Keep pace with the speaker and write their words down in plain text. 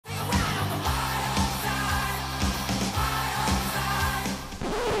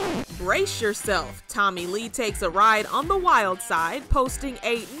Brace yourself. Tommy Lee takes a ride on the wild side, posting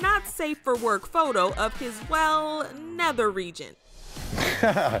a not safe for work photo of his, well, nether region.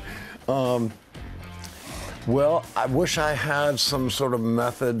 Well, I wish I had some sort of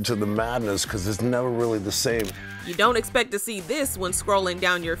method to the madness, because it's never really the same. You don't expect to see this when scrolling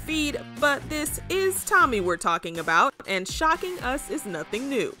down your feed, but this is Tommy we're talking about, and shocking us is nothing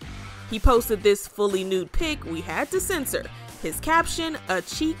new. He posted this fully nude pic we had to censor. His caption, a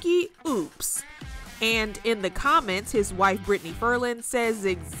cheeky oops. And in the comments, his wife Brittany Ferlin says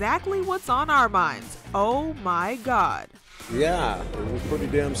exactly what's on our minds. Oh my God. Yeah, it was pretty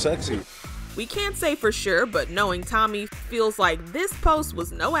damn sexy. We can't say for sure, but knowing Tommy feels like this post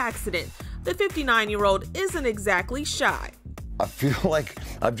was no accident. The 59-year-old isn't exactly shy. I feel like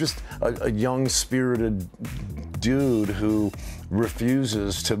I'm just a young, spirited dude who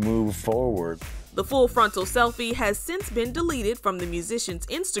refuses to move forward. The full frontal selfie has since been deleted from the musician's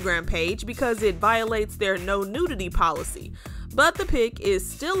Instagram page because it violates their no nudity policy, but the pic is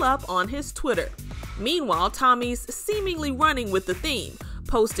still up on his Twitter. Meanwhile, Tommy's seemingly running with the theme,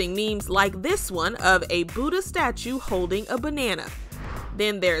 posting memes like this one of a Buddha statue holding a banana.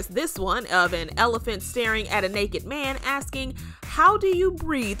 Then there's this one of an elephant staring at a naked man asking, "How do you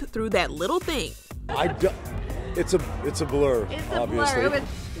breathe through that little thing?" It's a blur, obviously. Blur.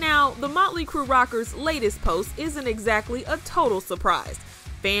 Now, the Motley Crue rockers' latest post isn't exactly a total surprise.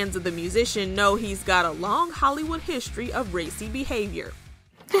 Fans of the musician know he's got a long Hollywood history of racy behavior.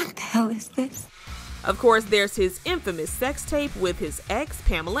 What the hell is this? Of course, there's his infamous sex tape with his ex,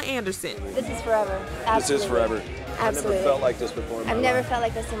 Pamela Anderson. This is forever. Absolutely. This is forever. Absolutely. I never felt like this before. I've never felt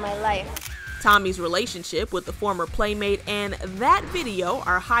like this in my life. Tommy's relationship with the former Playmate and that video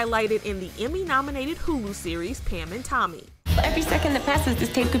are highlighted in the Emmy-nominated Hulu series Pam and Tommy. Every second that passes,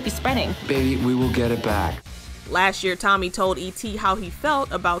 this tape could be spreading. Baby, we will get it back. Last year, Tommy told E.T. how he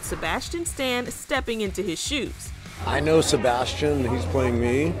felt about Sebastian Stan stepping into his shoes. I know Sebastian, he's playing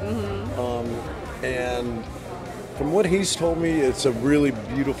me. And from what he's told me, it's a really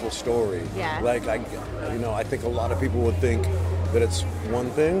beautiful story. Yeah. Like, I think a lot of people would think that it's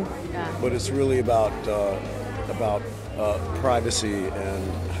one thing, but it's really about privacy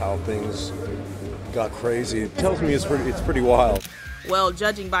and how things got crazy. It tells me it's pretty wild. Well,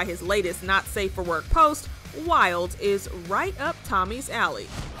 judging by his latest not safe for work post, wild is right up Tommy's alley.